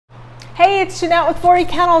Hey, it's Jeanette with 4E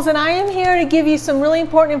Kennels, and I am here to give you some really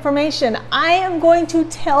important information. I am going to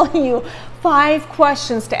tell you 5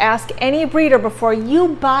 questions to ask any breeder before you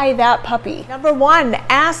buy that puppy. Number 1,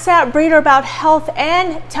 ask that breeder about health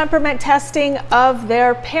and temperament testing of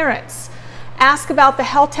their parents. Ask about the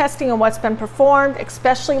health testing and what's been performed,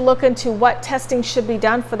 especially look into what testing should be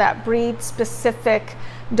done for that breed-specific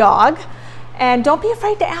dog. And don't be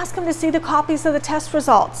afraid to ask them to see the copies of the test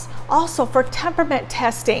results. Also, for temperament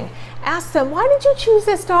testing, ask them, why did you choose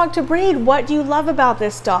this dog to breed? What do you love about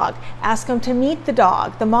this dog? Ask them to meet the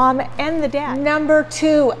dog, the mom and the dad. Number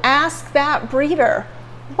 2, ask that breeder,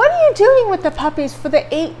 what are you doing with the puppies for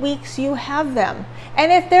the 8 weeks you have them?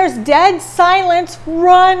 And if there's dead silence,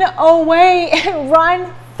 run away and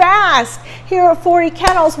run fast. Here at 4E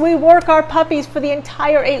Kennels, we work our puppies for the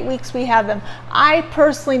entire 8 weeks we have them. I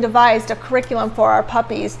personally devised a curriculum for our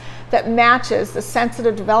puppies that matches the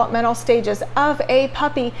sensitive developmental stages of a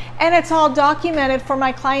puppy, and it's all documented for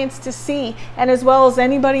my clients to see, and as well as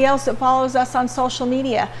anybody else that follows us on social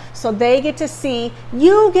media. So they get to see,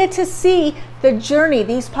 you get to see the journey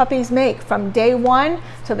these puppies make from day 1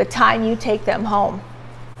 to the time you take them home.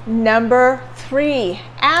 Number 3,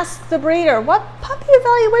 ask the breeder, what puppy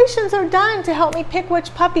evaluations are done to help me pick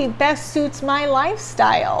which puppy best suits my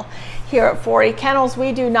lifestyle? Here at 4E Kennels,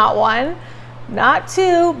 we do not 1, not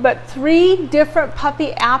 2, but 3 different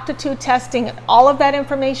puppy aptitude testing. And all of that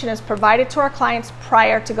information is provided to our clients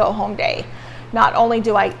prior to go home day. Not only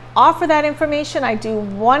do I offer that information, I do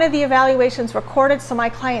one of the evaluations recorded so my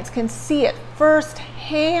clients can see it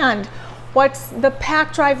firsthand. What's the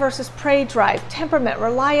pack drive versus prey drive, temperament,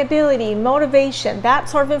 reliability, motivation, that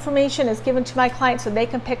sort of information is given to my clients so they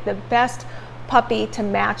can pick the best puppy to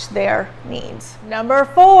match their needs. Number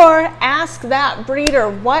 4, ask that breeder,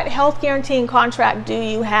 what health guaranteeing contract do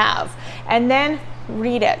you have? And then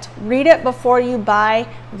read it. Read it before you buy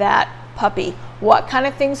that puppy. What kind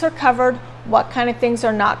of things are covered? What kind of things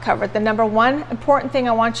are not covered? The number 1 important thing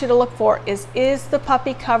I want you to look for is the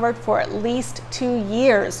puppy covered for at least 2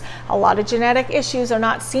 years? A lot of genetic issues are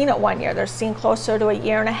not seen at 1 year. They're seen closer to 1.5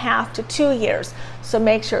 years to 2 years. So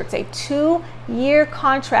make sure it's a 2-year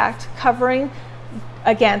contract covering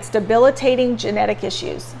against debilitating genetic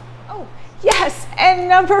issues. Yes, and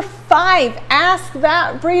number 5, ask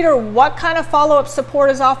that breeder what kind of follow-up support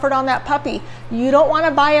is offered on that puppy. You don't want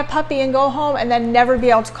to buy a puppy and go home and then never be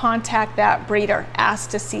able to contact that breeder. Ask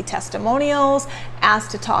to see testimonials, ask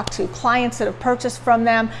to talk to clients that have purchased from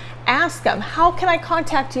them. Ask them, how can I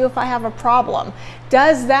contact you if I have a problem?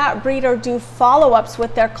 Does that breeder do follow-ups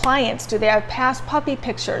with their clients? Do they have past puppy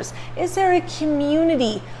pictures? Is there a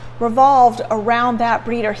community revolved around that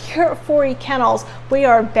breeder? Here at 4E Kennels, we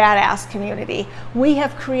are a badass community. We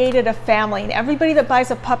have created a family, and everybody that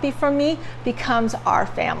buys a puppy from me becomes our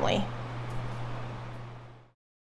family.